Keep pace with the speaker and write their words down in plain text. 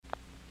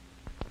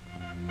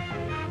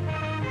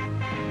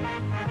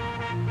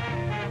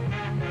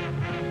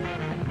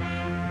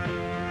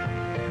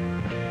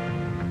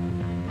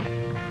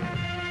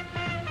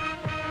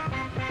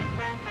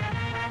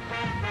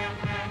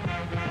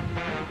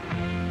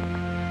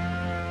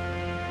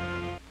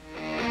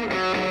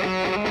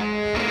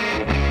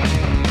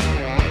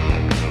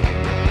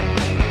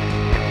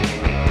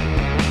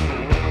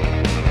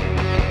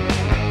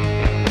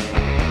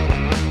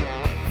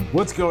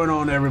What's going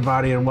on,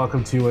 everybody, and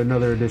welcome to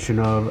another edition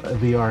of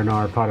the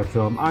R&R Pot of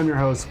Film. I'm your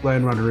host,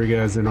 Glenn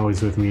Rodriguez, and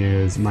always with me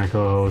is my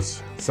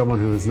co-host, someone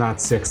who is not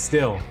sick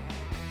still,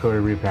 Cody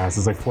Repass.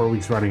 It's like 4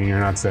 weeks running and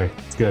you're not sick.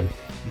 It's good.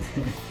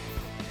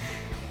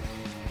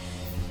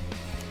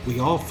 We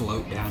all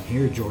float down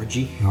here,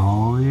 Georgie.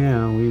 Oh,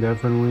 yeah, we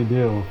definitely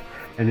do.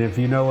 And if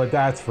you know what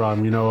that's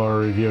from, you know what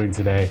we're reviewing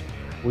today.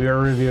 We are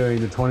reviewing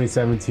the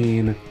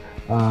 2017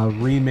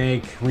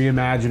 remake,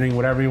 reimagining,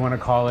 whatever you want to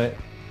call it,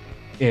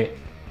 It.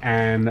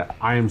 And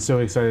I am so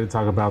excited to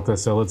talk about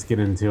this, so let's get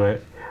into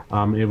it.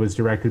 It was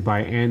directed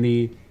by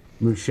Andy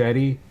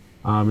Muschietti.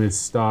 It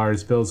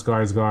stars Bill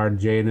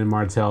Skarsgård, Jaden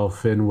Martell,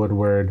 Finn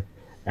Woodward,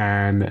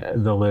 and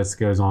the list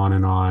goes on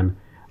and on.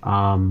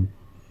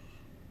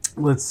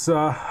 Let's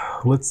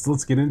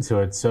get into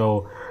it.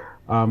 So,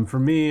 for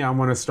me, I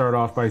want to start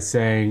off by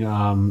saying,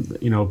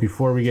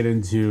 before we get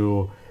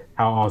into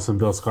how awesome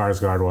Bill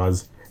Skarsgård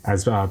was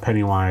as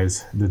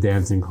Pennywise, the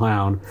dancing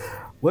clown,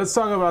 let's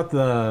talk about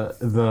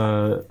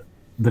the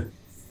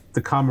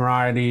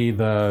camaraderie,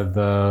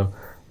 the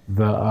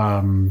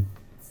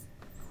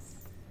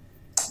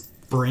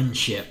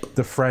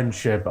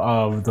friendship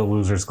of the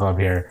Losers Club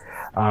here.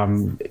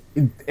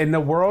 In the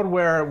world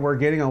where we're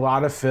getting a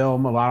lot of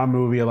film, a lot of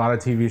movie, a lot of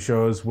TV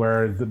shows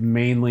where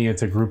mainly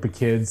it's a group of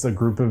kids, a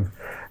group of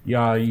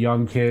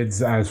young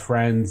kids as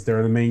friends.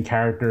 They're the main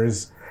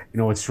characters,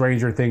 with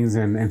Stranger Things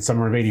and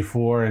Summer of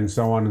 '84 and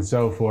so on and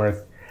so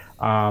forth.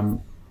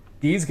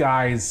 These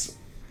guys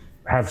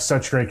have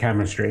such great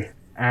chemistry,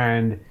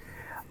 and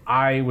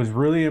I was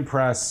really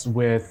impressed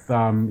with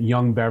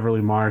young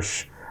Beverly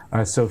Marsh,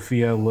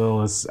 Sophia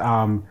Lillis.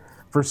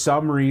 For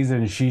some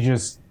reason, she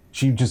just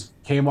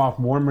came off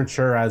more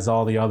mature as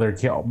all the other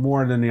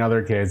more than the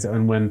other kids,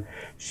 and when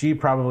she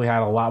probably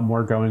had a lot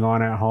more going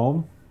on at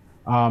home,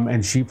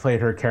 and she played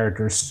her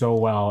character so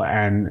well,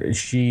 and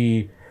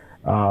she,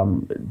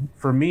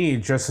 for me,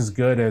 just as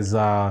good as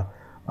the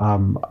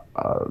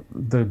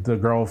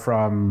girl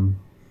from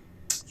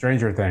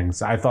Stranger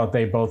Things. I thought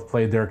they both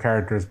played their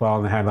characters well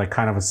and had like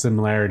kind of a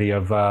similarity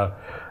of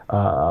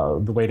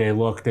the way they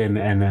looked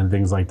and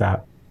things like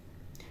that.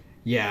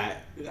 Yeah,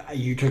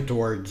 you took the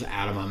words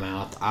out of my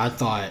mouth. I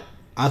thought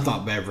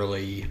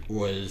Beverly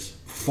was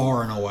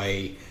far and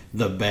away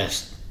the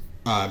best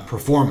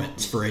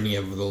performance for any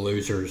of the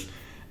losers,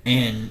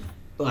 and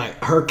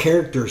like her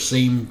character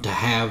seemed to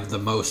have the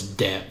most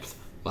depth.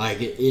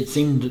 Like it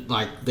seemed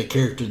like the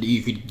character that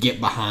you could get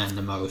behind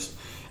the most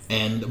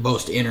and the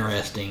most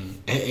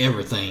interesting.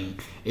 Everything.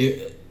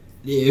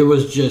 It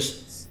was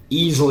just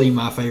easily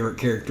my favorite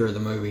character of the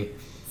movie.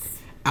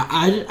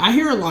 I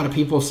hear a lot of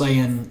people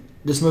saying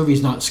this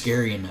movie's not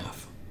scary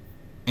enough,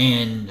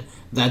 and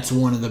that's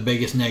one of the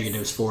biggest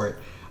negatives for it.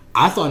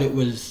 I thought it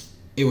was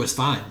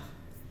fine.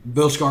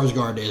 Bill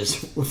Skarsgård is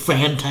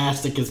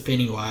fantastic as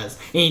Pennywise.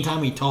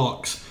 Anytime he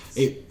talks,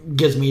 it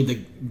gives me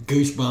the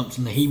goosebumps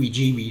and the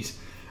heebie-jeebies.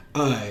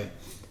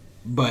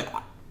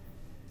 But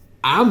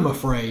I'm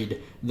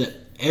afraid that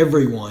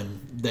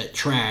everyone that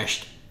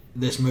trashed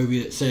this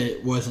movie that said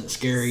it wasn't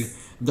scary,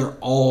 they're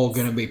all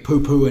going to be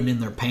poo-pooing in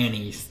their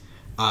panties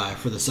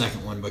for the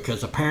second one,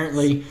 because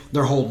apparently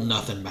they're holding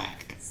nothing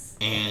back.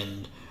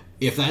 And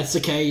if that's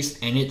the case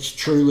and it's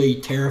truly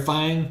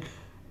terrifying,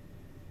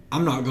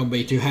 I'm not going to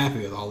be too happy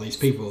with all these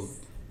people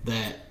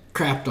that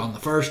crapped on the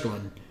first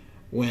one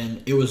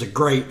when it was a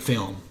great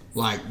film.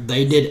 Like,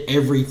 they did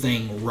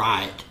everything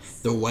right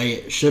the way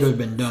it should have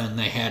been done.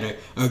 They had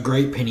a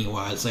great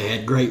Pennywise. They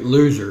had great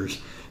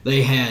losers.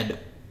 They had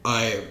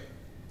a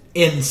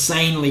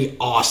insanely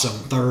awesome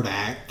third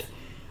act.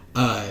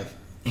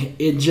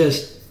 It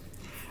just,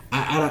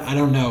 I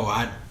don't know.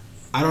 I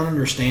don't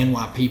understand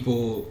why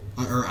people,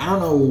 or I don't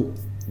know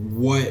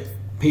what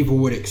people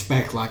would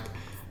expect. Like,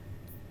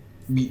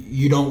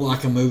 you don't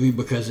like a movie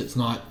because it's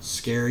not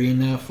scary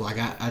enough. Like,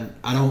 I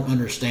don't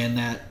understand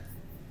that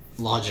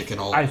logic at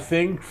all. I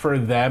think for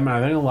them,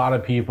 I think a lot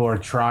of people are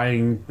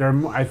trying.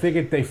 I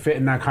think they fit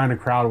in that kind of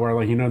crowd where,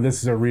 like,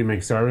 this is a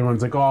remake, so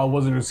everyone's like, "Oh, it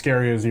wasn't as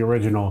scary as the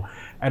original."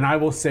 And I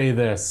will say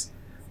this: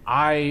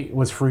 I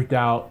was freaked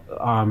out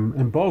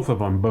in both of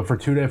them, but for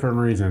two different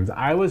reasons.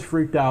 I was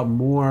freaked out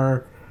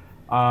more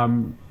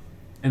I'm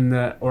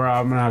not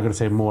going to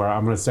say more.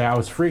 I'm going to say I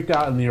was freaked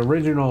out in the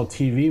original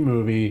TV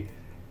movie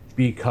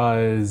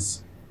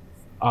because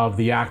of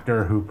the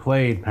actor who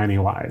played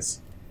Pennywise.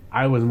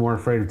 I was more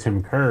afraid of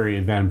Tim Curry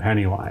than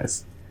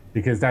Pennywise,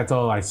 because that's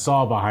all I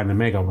saw behind the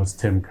makeup was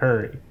Tim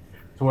Curry.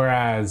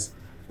 Whereas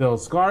Bill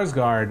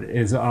Skarsgård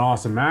is an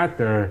awesome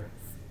actor,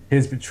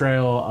 his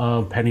portrayal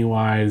of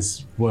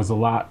Pennywise was a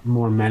lot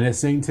more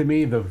menacing to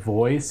me. The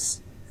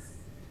voice,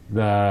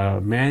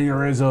 the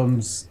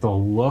mannerisms, the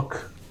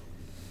look,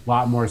 a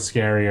lot more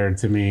scarier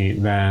to me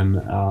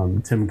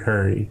than Tim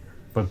Curry.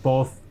 But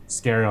both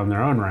scary on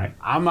their own right.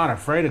 I'm not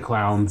afraid of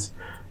clowns.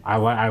 I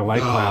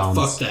like clowns.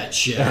 Fuck that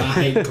shit. I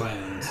hate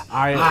clowns.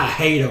 I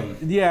hate them.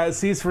 Yeah,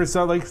 see, for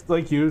some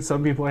like you,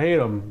 some people hate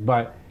them.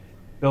 But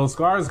Bill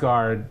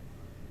Skarsgård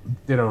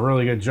did a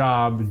really good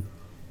job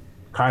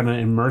kind of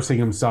immersing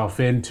himself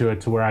into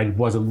it to where I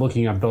wasn't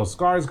looking at Bill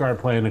Skarsgård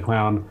playing the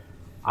clown.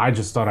 I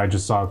just thought I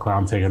just saw a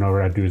clown taking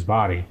over that dude's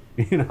body,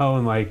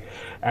 and like,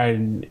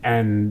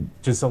 and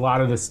just a lot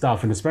of this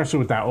stuff, and especially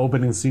with that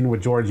opening scene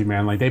with Georgie,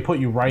 man, like they put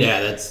you right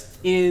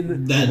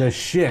in the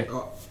shit.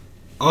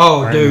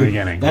 Oh, right,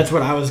 dude, that's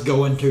what I was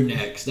going to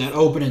next. That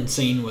opening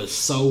scene was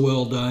so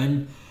well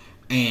done,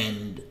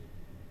 and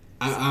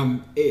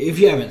if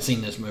you haven't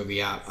seen this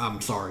movie, I'm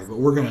sorry, but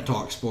we're gonna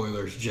talk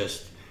spoilers.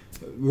 Just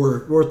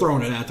we're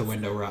throwing it out the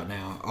window right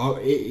now.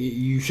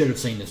 You should have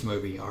seen this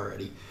movie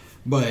already,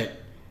 but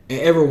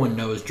everyone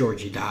knows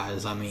Georgie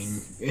dies. I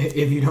mean,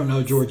 if you don't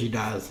know Georgie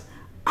dies,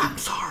 I'm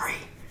sorry.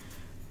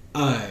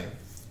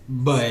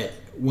 But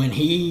when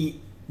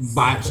he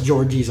bites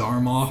Georgie's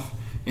arm off,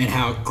 and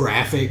how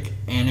graphic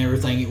and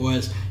everything it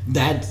was,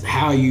 that's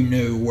how you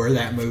knew where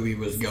that movie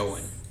was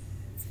going.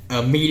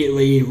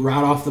 Immediately,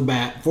 right off the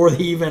bat, before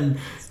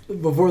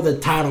the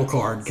title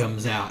card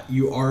comes out,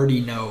 you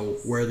already know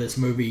where this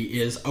movie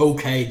is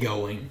okay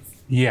going.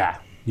 Yeah,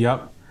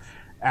 yep.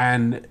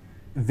 And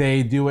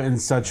they do it in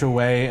such a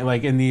way,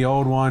 like in the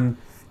old one,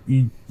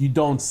 you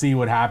don't see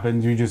what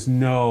happens, you just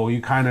know,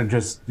 you kind of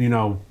just, you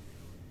know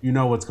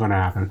what's going to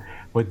happen.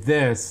 With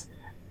this,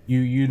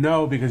 you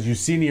know, because you've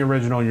seen the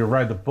original and you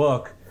read the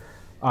book,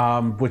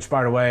 which,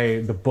 by the way,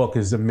 the book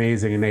is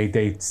amazing, and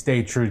they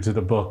stay true to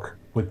the book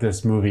with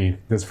this movie,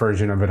 this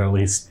version of it at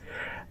least,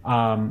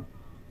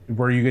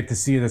 where you get to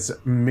see this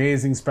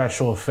amazing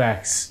special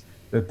effects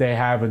that they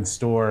have in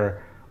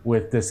store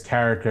with this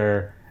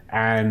character,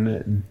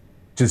 and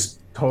just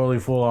totally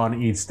full on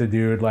eats the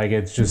dude. Like,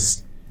 it's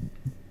just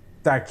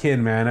that kid,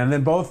 man. And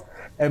then both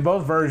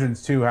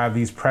versions too have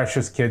these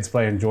precious kids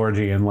playing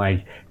Georgie, and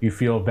like you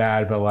feel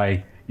bad, but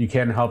like you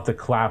can't help to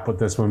clap with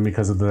this one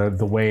because of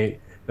the way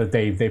that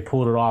they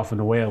pulled it off, and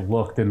the way it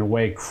looked, and the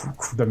way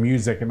the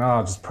music, and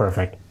just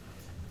perfect.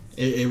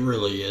 It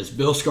really is.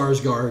 Bill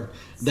Skarsgård,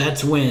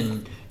 that's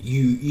when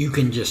you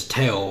can just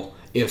tell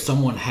if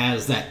someone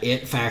has that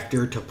it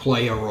factor to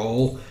play a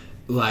role.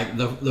 Like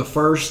the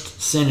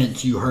first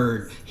sentence you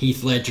heard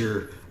Heath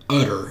Ledger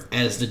utter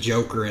as the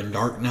Joker in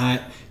Dark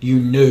Knight, you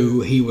knew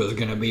he was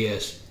going to be a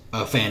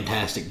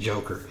fantastic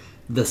Joker.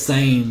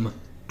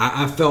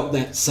 I felt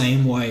that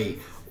same way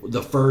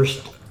the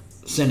first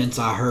sentence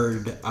I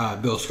heard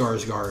Bill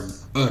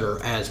Skarsgård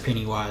utter as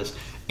Pennywise.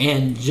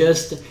 And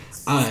just,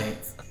 I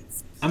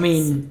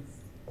mean,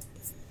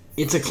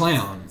 it's a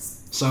clown.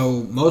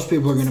 So most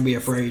people are going to be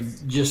afraid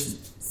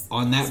just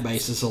on that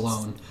basis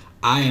alone.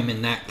 I am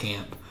in that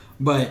camp.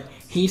 But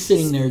he's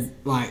sitting there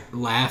like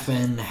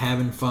laughing,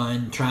 having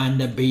fun, trying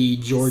to be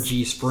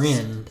Georgie's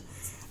friend.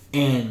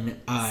 And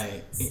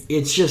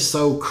it's just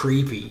so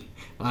creepy.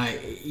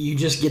 Like, you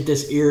just get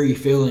this eerie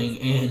feeling,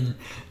 and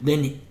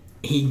then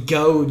he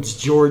goads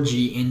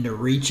Georgie into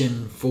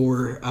reaching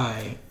for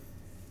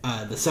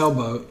the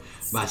sailboat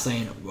by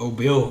saying, "Oh,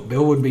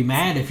 Bill would be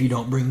mad if you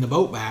don't bring the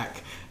boat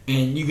back."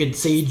 And you can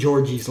see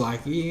Georgie's like,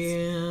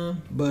 "Yeah,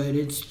 but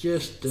it's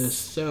just a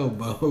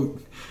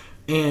sailboat."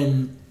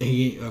 And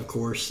he, of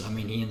course,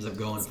 he ends up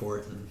going for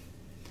it, and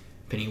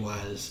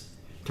Pennywise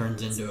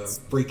turns into a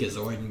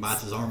freakazoid and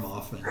bites his arm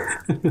off,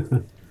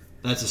 and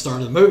that's the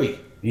start of the movie.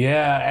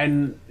 Yeah,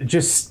 and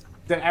just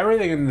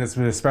everything in this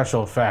with the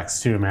special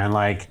effects too, man.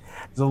 Like,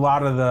 there's a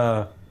lot of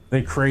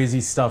the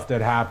crazy stuff that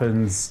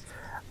happens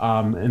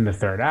in the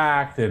third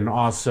act, and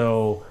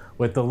also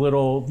with the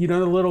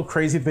little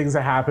crazy things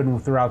that happen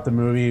throughout the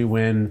movie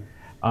when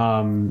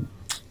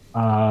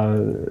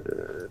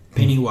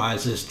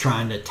Pennywise is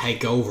trying to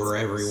take over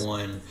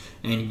everyone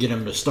and get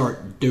them to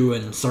start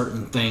doing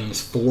certain things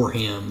for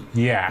him.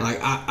 Yeah, like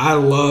I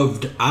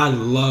loved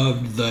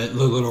the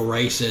little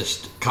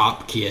racist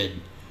cop kid.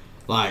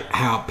 Like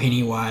how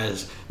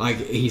Pennywise, like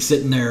he's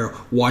sitting there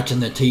watching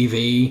the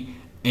TV,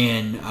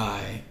 and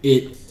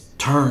it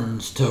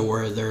turns to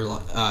where they're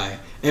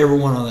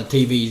everyone on the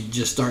TV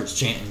just starts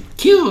chanting,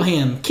 "Kill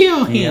him!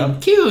 Kill him!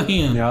 Yep. Kill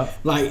him!" Yep.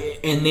 Like,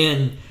 and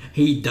then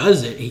he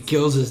does it. He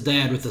kills his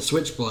dad with a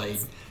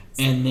switchblade,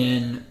 and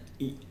then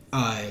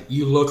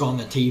you look on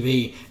the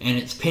TV, and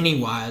it's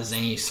Pennywise,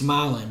 and he's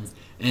smiling,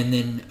 and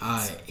then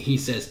he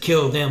says,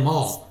 "Kill them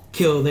all!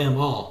 Kill them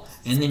all!"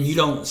 And then you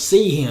don't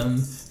see him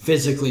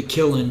physically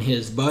killing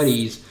his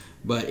buddies,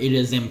 but it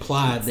is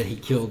implied that he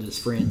killed his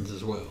friends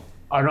as well.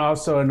 And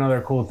also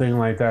another cool thing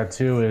like that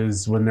too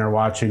is when they're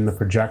watching the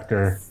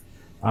projector.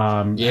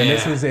 And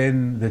this was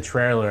in the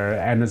trailer,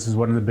 and this is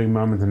one of the big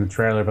moments in the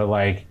trailer, but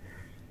like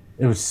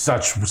it was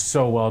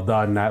so well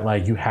done that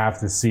like you have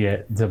to see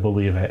it to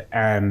believe it.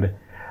 And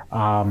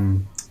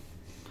when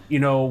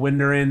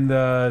they're in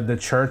the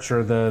church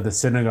or the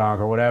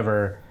synagogue or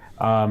whatever,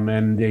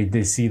 and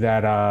they see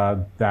that I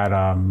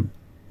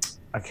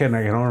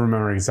don't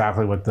remember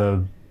exactly what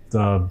the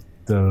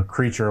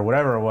creature or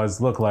whatever it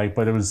was looked like,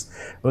 but it was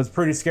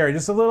pretty scary.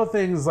 Just the little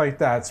things like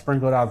that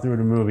sprinkled out through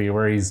the movie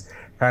where he's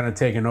kind of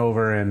taking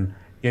over and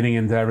getting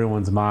into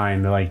everyone's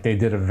mind. Like, they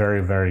did a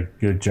very, very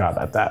good job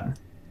at that.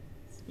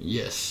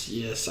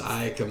 Yes,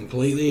 I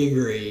completely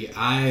agree.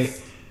 I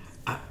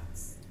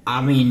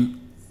mean,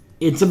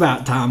 it's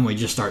about time we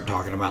just start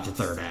talking about the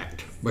third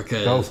act,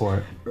 because Go for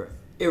it.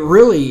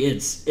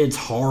 It's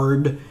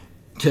hard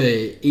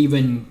to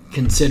even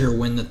consider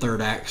when the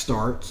third act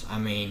starts. I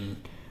mean,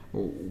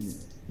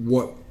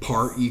 what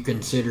part you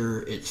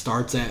consider it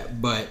starts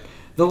at, but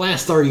the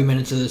last 30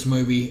 minutes of this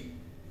movie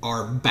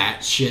are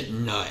batshit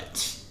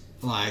nuts.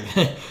 Like,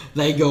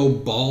 they go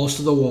balls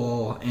to the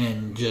wall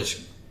and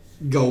just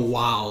go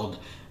wild.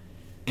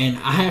 And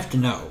I have to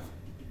know,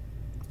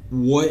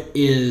 what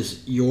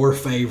is your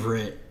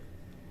favorite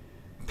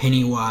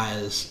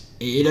Pennywise?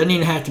 It doesn't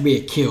even have to be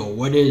a kill.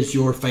 What is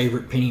your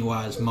favorite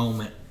Pennywise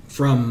moment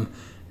from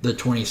the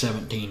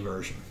 2017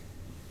 version?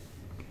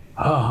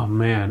 Oh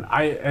man,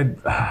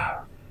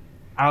 out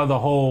of the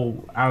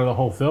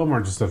whole film,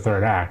 or just the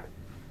third act?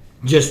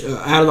 Just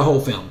out of the whole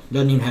film.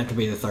 Doesn't even have to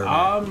be the third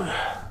act.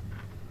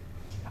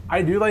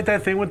 I do like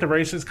that thing with the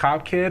racist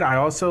cop kid. I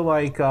also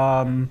like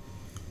when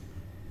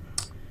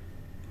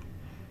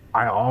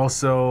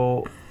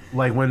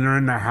they're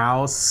in the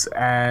house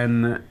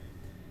and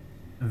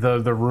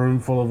the room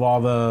full of all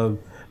the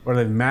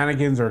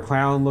mannequins or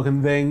clown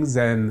looking things,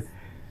 and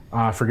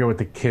I forget what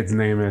the kid's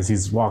name is.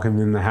 He's walking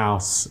in the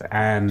house,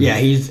 and yeah,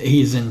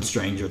 he's in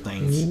Stranger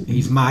Things.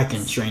 He's Mike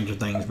in Stranger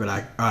Things, but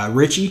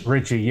Richie,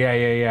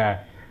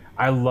 yeah.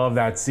 I love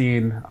that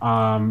scene.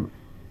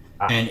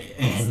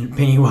 And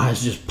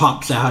Pennywise just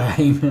pops out at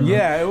him.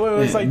 Yeah, it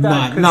was like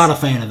that. Not a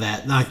fan of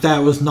that. Like, that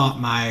was not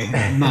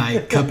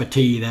my cup of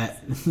tea.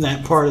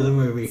 That part of the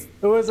movie.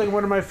 It was like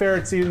one of my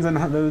favorite scenes in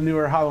the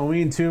newer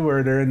Halloween too,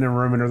 where they're in the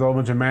room and there's a whole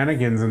bunch of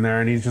mannequins in there,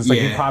 and he's just like,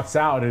 he pops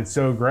out. It's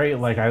so great.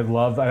 Like,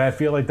 I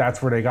feel like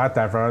that's where they got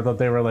that from. I thought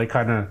they were like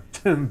kind of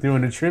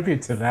doing a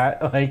tribute to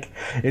that. Like,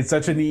 it's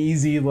such an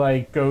easy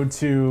like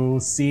go-to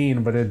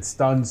scene, but it's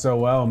done so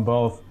well in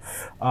both.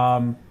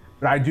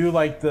 But I do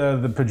like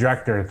the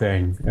projector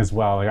thing as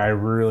well. Like, I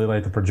really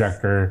like the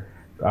projector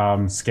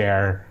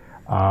scare,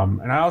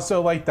 and I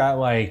also like that,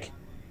 like,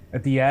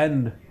 at the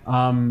end,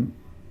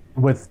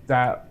 with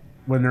that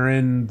when they're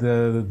in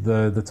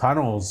the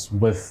tunnels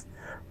with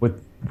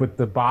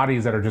the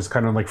bodies that are just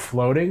kind of like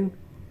floating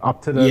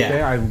up to the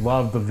thing. I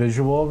love the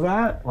visual of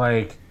that.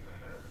 Like,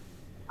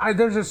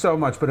 there's just so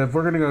much. But if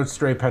we're gonna go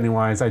straight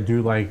Pennywise, I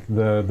do like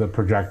the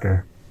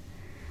projector.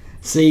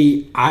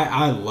 See,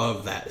 I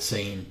love that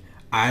scene.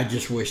 I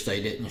just wish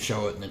they didn't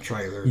show it in the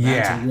trailer.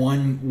 That's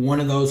one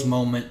of those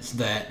moments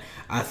that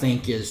I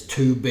think is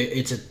too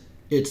big.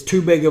 It's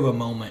too big of a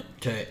moment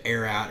to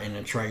air out in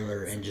a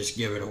trailer and just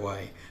give it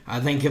away. I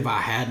think if I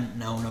hadn't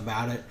known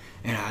about it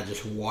and I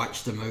just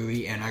watched the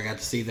movie and I got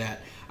to see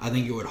that, I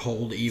think it would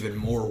hold even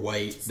more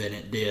weight than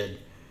it did.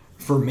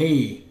 For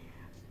me,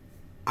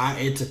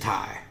 it's a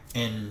tie.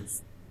 And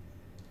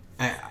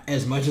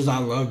as much as I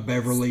love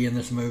Beverly in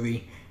this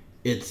movie,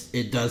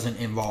 it doesn't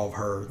involve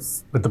her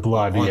with the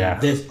blood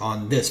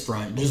on this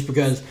front, just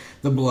because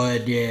the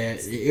blood.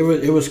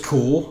 It was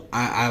cool.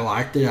 I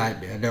liked it. I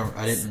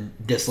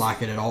didn't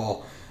dislike it at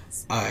all.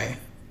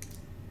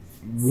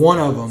 One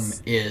of them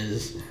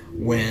is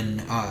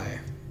when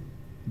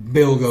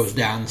Bill goes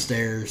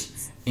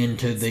downstairs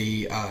into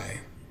the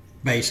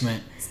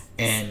basement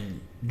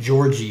and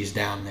Georgie's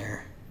down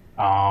there.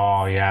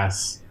 Oh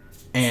yes.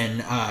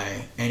 And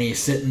he's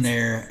sitting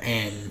there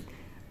and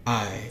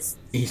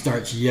he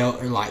starts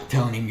yelling, like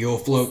telling him, "You'll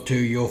float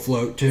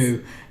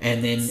too,"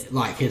 and then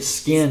like his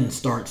skin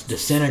starts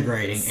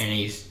disintegrating, and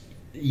he's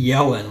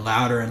yelling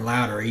louder and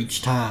louder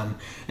each time.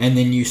 And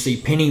then you see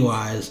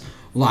Pennywise,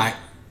 like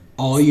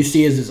all you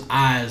see is his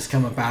eyes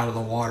come up out of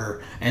the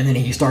water, and then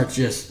he starts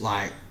just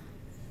like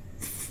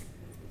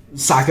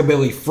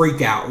psychobilly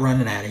freak out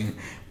running at him,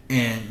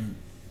 and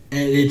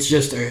it's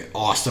just an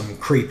awesome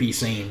creepy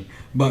scene.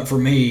 But for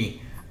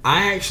me,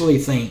 I actually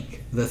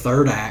think the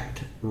third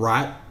act,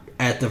 right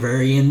at the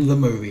very end of the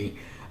movie,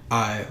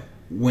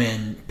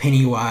 when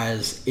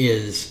Pennywise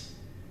is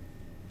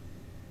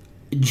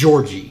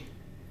Georgie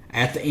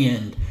at the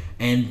end,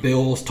 and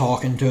Bill's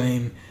talking to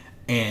him,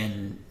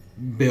 and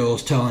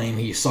Bill's telling him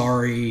he's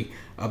sorry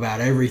about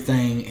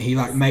everything. He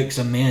like makes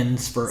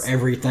amends for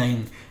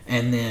everything,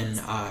 and then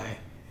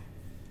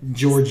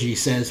Georgie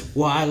says,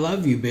 "Well, I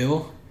love you,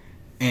 Bill,"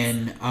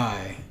 and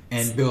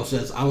Bill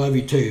says, "I love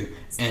you too."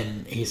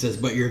 And he says,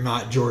 "But you're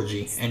not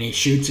Georgie." And he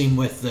shoots him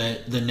with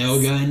the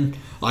nail gun.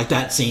 Like,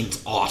 that scene's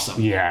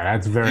awesome. Yeah,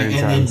 that's very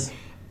intense.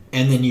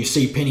 And then you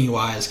see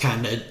Pennywise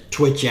kind of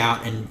twitch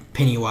out, and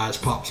Pennywise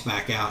pops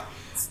back out.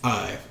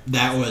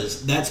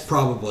 That's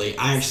probably,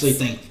 I actually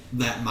think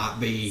that might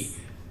be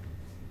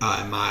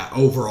my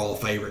overall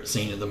favorite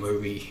scene of the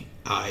movie.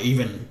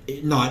 Even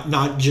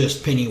not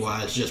just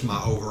Pennywise, just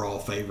my overall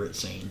favorite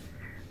scene.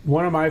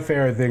 One of my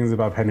favorite things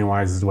about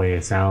Pennywise is the way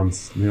it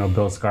sounds. You know,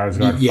 Bill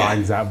Skarsgård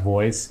finds that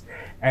voice,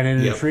 and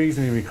it intrigues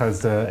me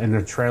because in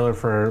the trailer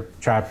for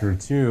Chapter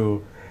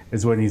 2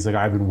 is when he's like,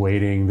 "I've been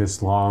waiting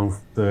this long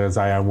because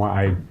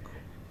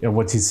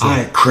what's he saying?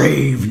 I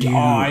craved you."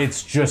 Oh,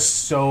 it's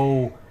just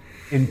so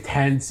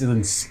intense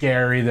and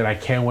scary that I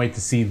can't wait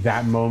to see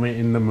that moment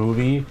in the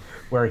movie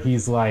where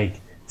he's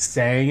like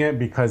saying it,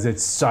 because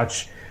it's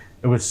such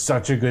it was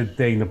such a good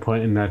thing to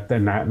put in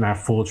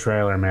that full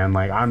trailer, man.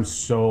 Like, I'm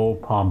so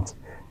pumped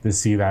to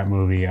see that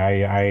movie.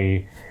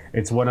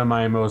 It's one of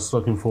my most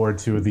looking forward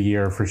to of the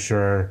year for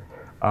sure.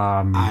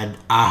 I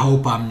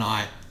hope I'm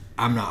not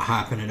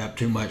hyping it up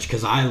too much,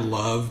 because I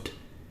loved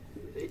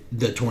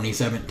the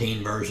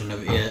 2017 version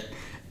of it,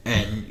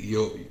 and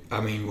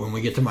when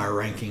we get to my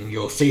ranking,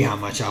 you'll see how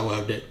much I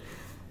loved it.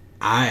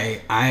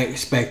 I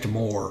expect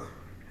more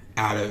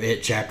out of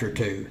it Chapter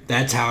 2.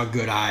 That's how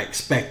good I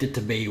expect it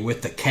to be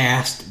with the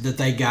cast that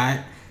they got.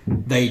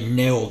 They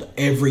nailed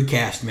every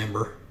cast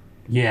member.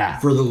 Yeah.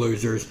 For the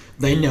losers.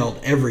 They nailed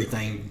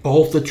everything.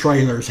 Both the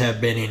trailers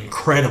have been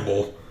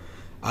incredible.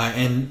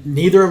 And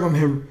neither of them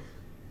have...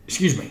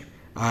 Excuse me.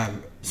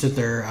 Sit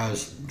there. I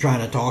was trying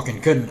to talk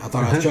and couldn't. I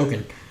thought I was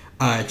choking.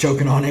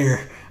 Choking on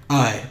air.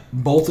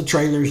 Both the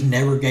trailers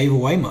never gave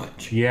away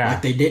much. Yeah.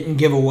 Like, they didn't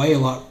give away a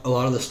lot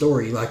of the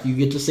story. Like, you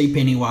get to see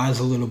Pennywise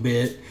a little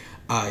bit.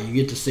 You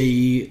get to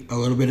see a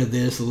little bit of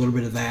this, a little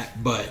bit of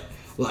that. But,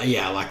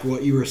 like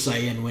what you were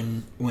saying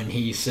when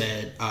he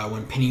said...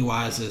 when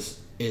Pennywise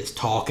is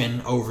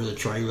talking over the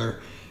trailer,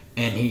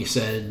 and he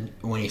said,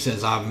 when he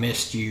says, "I've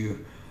missed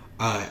you,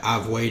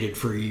 I've waited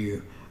for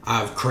you,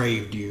 I've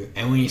craved you,"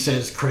 and when he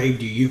says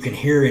craved you, you can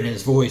hear in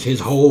his voice, his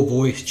whole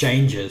voice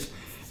changes,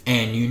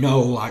 and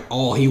like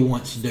all he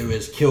wants to do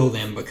is kill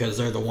them because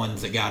they're the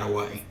ones that got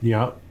away.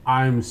 Yep.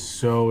 I'm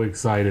so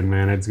excited,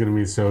 man. It's gonna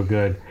be so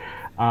good.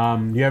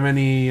 Do you have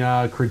any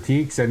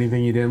critiques?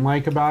 Anything you didn't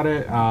like about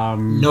it?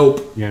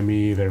 Nope. Yeah,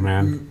 me either,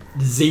 man.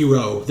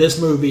 Zero. This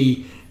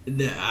movie,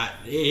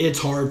 it's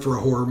hard for a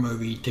horror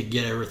movie to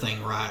get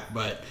everything right,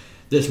 but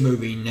this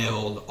movie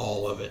nailed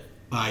all of it.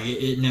 Like,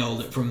 it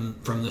nailed it from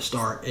the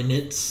start, and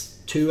it's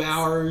 2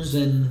 hours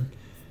and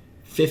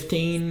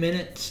 15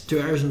 minutes,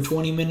 2 hours and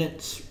 20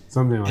 minutes,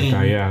 something like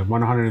that. Yeah,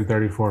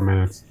 134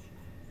 minutes,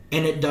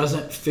 and it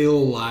doesn't feel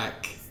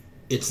like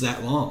it's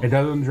that long. It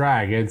doesn't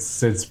drag.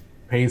 It's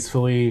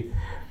pacefully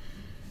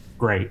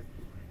great.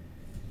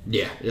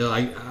 Yeah,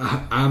 like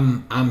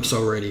I'm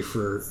so ready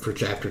for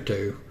Chapter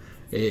 2.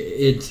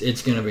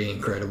 It's gonna be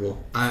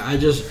incredible. I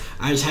just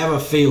have a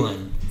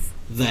feeling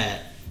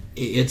that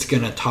it's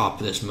gonna top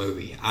this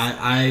movie.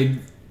 I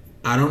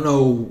don't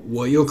know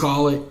what you'll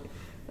call it.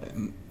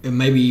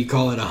 Maybe you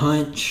call it a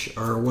hunch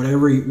or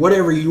whatever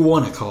you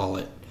want to call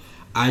it.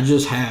 I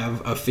just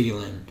have a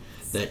feeling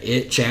that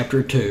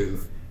Chapter 2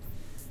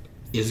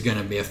 is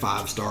gonna be a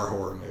 5-star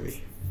horror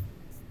movie.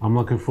 I'm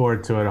looking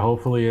forward to it.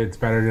 Hopefully, it's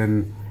better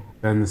than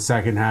the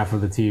second half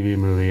of the TV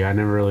movie. I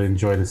never really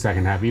enjoyed the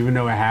second half, even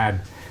though it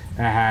had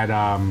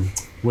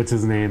what's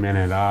his name in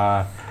it?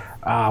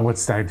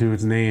 What's that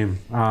dude's name?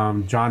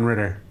 John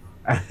Ritter.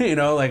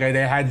 Like,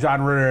 they had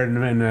John Ritter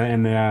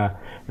in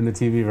the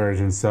TV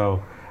version.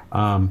 So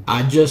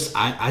I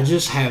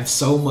just have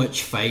so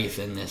much faith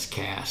in this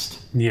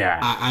cast. Yeah.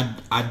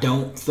 I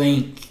don't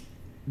think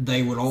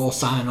they would all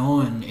sign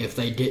on if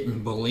they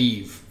didn't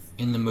believe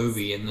in the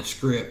movie and the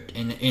script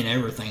and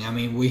everything. I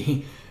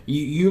mean,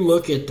 you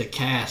look at the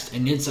cast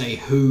and it's a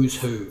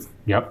who's who.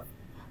 Yep.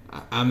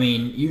 I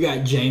mean, you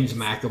got James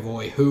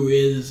McAvoy, who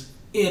is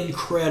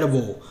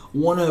incredible,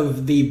 one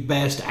of the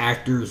best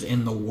actors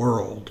in the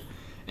world.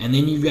 And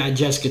then you've got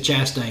Jessica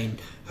Chastain,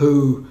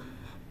 who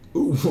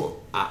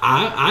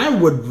I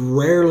would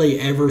rarely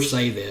ever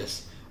say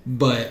this,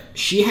 but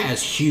she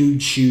has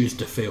huge shoes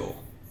to fill.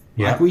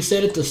 Yep. Like we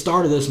said at the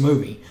start of this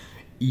movie,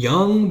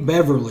 young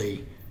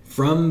Beverly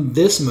from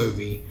this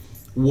movie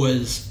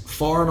was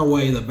far and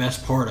away the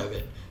best part of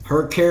it.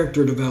 Her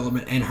character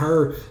development and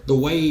the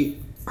way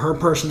her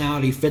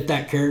personality fit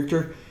that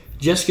character.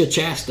 Jessica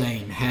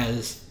Chastain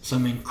has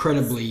some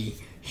incredibly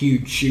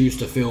huge shoes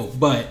to fill,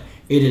 but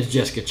it is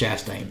Jessica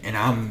Chastain,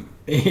 and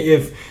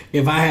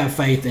if I have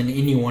faith in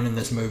anyone in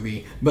this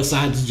movie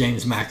besides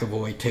James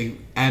McAvoy to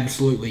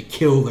absolutely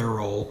kill their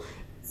role,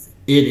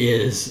 it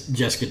is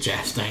Jessica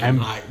Chastain. And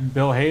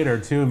Bill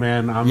Hader too,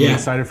 man. I'm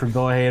excited for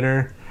Bill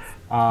Hader.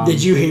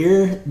 Did you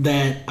hear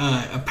that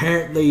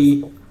apparently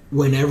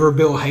whenever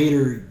Bill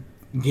Hader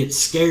gets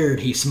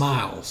scared, he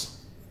smiles?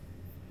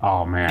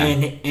 Oh,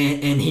 man.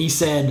 And he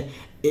said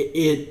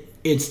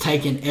it's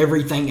taken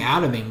everything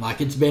out of him.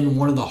 Like, it's been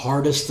one of the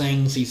hardest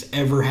things he's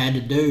ever had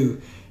to do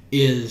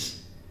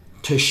is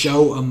to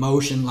show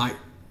emotion, like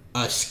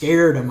a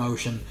scared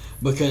emotion,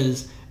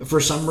 because for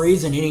some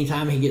reason,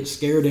 anytime he gets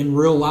scared in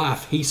real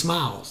life, he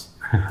smiles.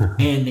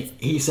 And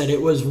he said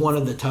it was one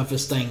of the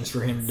toughest things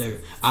for him to do.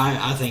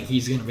 I think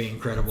he's going to be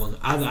incredible.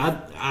 I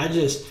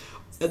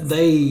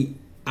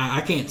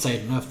can't say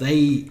it enough.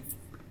 They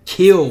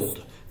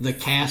killed the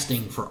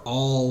casting for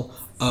all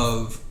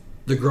of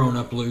the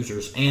grown-up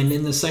losers. And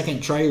in the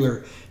second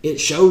trailer, it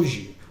shows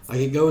you. Like,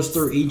 it goes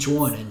through each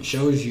one and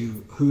shows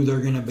you who they're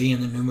going to be in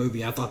the new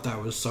movie. I thought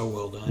that was so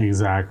well done.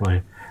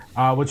 Exactly.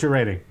 What's your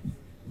rating?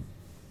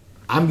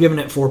 I'm giving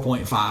it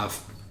 4.5.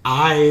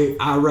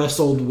 I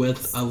wrestled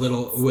with a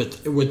little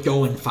with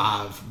going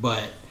 5,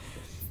 but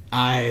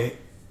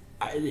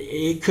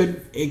it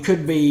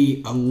could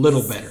be a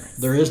little better.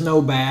 There is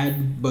no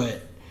bad,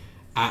 but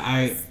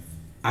I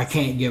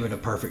can't give it a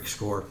perfect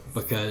score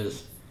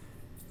because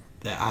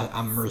that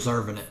I'm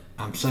reserving it.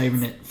 I'm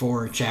saving it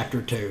for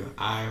chapter 2.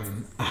 I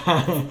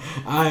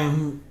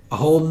am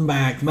holding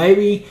back.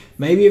 Maybe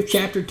if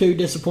chapter 2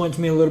 disappoints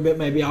me a little bit,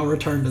 maybe I'll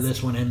return to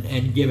this one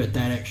and give it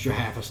that extra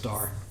half a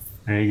star.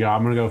 There you go.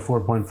 I'm gonna go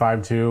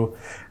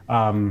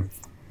 4.52.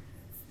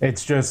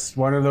 It's just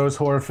one of those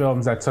horror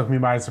films that took me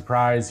by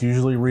surprise.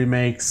 Usually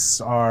remakes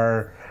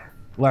are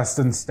less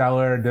than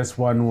stellar. This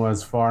one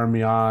was far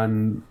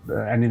beyond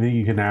anything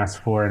you can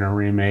ask for in a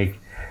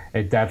remake.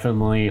 It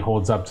definitely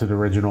holds up to the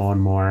original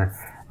and more.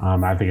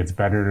 I think it's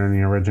better than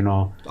the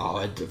original.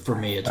 Oh, for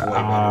me, it's way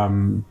better.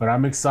 But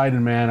I'm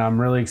excited, man.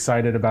 I'm really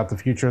excited about the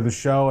future of the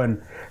show,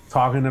 and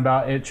talking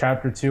about it,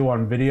 Chapter 2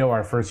 on video,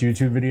 our first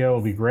YouTube video,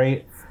 will be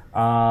great.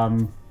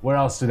 What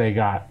else do they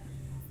got?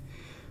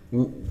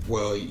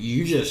 Well,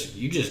 you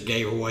just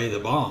gave away the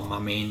bomb. I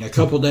mean, a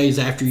couple days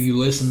after you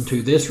listen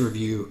to this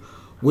review,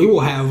 we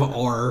will have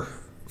our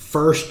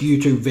first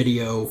YouTube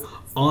video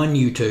on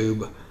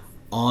YouTube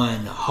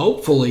on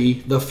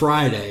hopefully the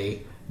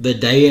Friday, the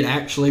day it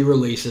actually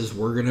releases.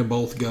 We're going to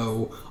both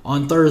go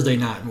on Thursday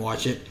night and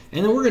watch it.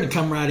 And then we're going to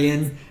come right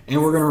in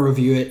and we're going to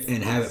review it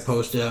and have it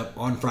posted up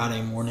on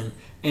Friday morning.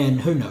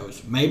 And who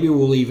knows, maybe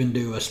we'll even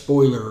do a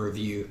spoiler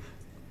review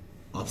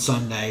on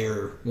Sunday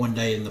or one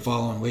day in the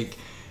following week.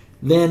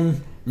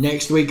 Then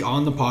next week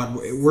on the pod,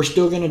 we're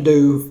still going to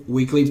do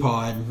weekly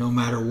pod no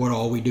matter what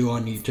all we do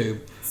on YouTube.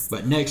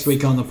 But next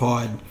week on the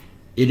pod,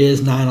 it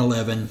is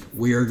 9/11.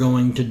 We're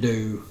going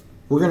to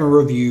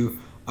review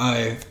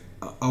a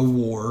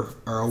war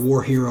or a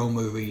war hero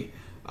movie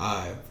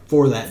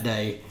for that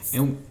day.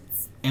 And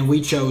we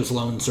chose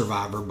Lone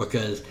Survivor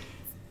because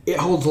it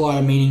holds a lot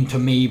of meaning to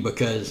me,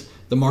 because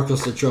the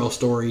Marcus Luttrell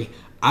story,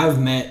 I've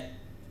met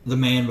the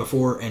man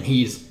before and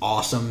he's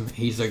awesome.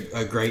 He's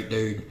a great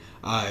dude.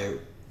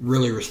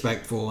 Really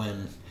respectful,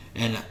 and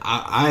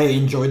I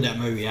enjoyed that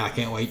movie. I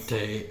can't wait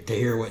to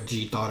hear what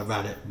G thought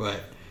about it.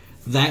 But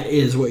that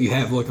is what you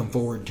have looking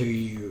forward to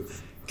you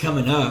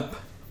coming up.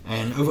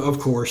 And of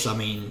course, I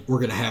mean, we're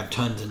going to have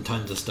tons and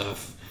tons of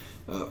stuff.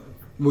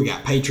 We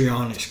got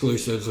Patreon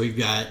exclusives. We've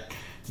got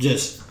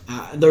just,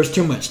 there's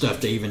too much stuff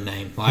to even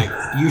name. Like,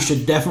 you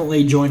should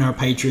definitely join our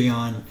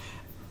Patreon,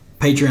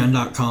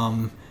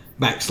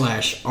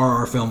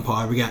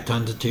 patreon.com/RRFilmPod. We got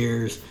tons of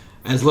tiers,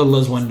 as little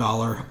as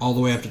 $1 all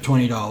the way up to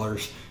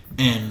 $20.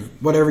 And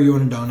whatever you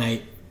want to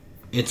donate,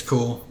 it's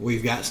cool.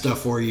 We've got stuff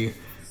for you.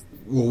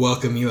 We'll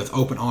welcome you with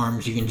open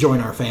arms. You can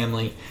join our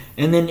family.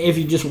 And then if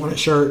you just want a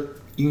shirt,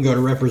 you can go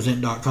to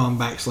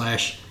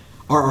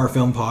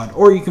represent.com/RRFilmPod,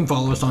 or you can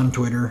follow us on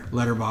Twitter,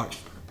 Letterboxd,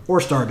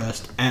 or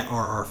Stardust at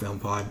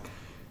RRFilmPod.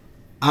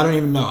 I don't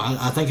even know.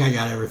 I think I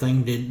got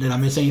everything. Did I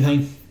miss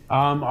anything?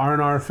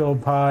 R&R Film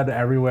Pod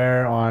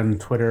everywhere on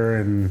Twitter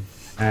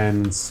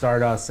and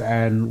Stardust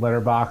and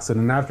Letterboxd,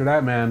 and then after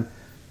that, man,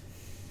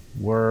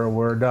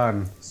 we're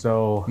done.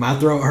 So my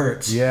throat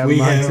hurts. Yeah,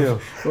 mine too.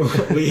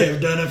 We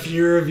have done a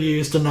few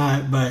reviews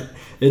tonight, but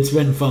it's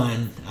been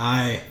fun.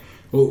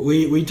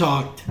 We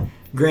talked.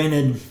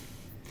 Granted,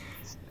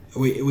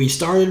 we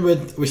started a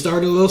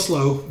little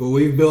slow, but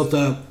we've built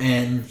up.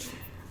 And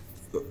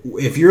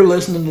if you're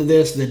listening to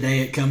this the day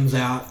it comes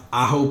out,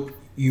 I hope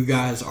you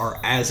guys are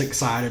as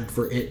excited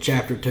for It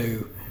Chapter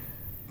 2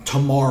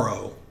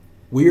 tomorrow.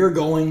 We are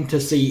going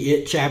to see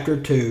It Chapter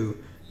 2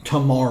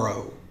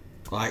 tomorrow.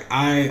 Like,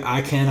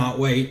 I cannot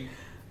wait.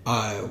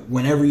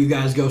 Whenever you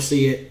guys go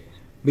see it,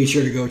 be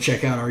sure to go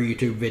check out our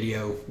YouTube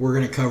video. We're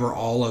going to cover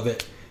all of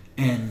it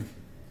and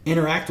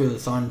interact with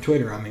us on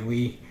Twitter. I mean,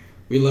 we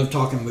love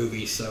talking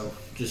movies, so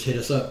just hit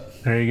us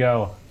up. There you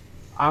go.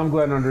 I'm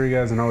Glenn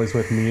Rodriguez, and always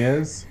with me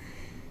is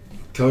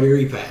Cody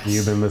Repass.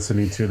 You've been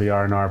listening to the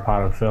R&R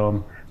Pod of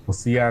Film. We'll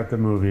see you at the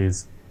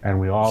movies, and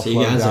we all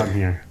float down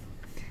here.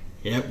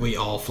 Yep, we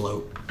all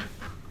float.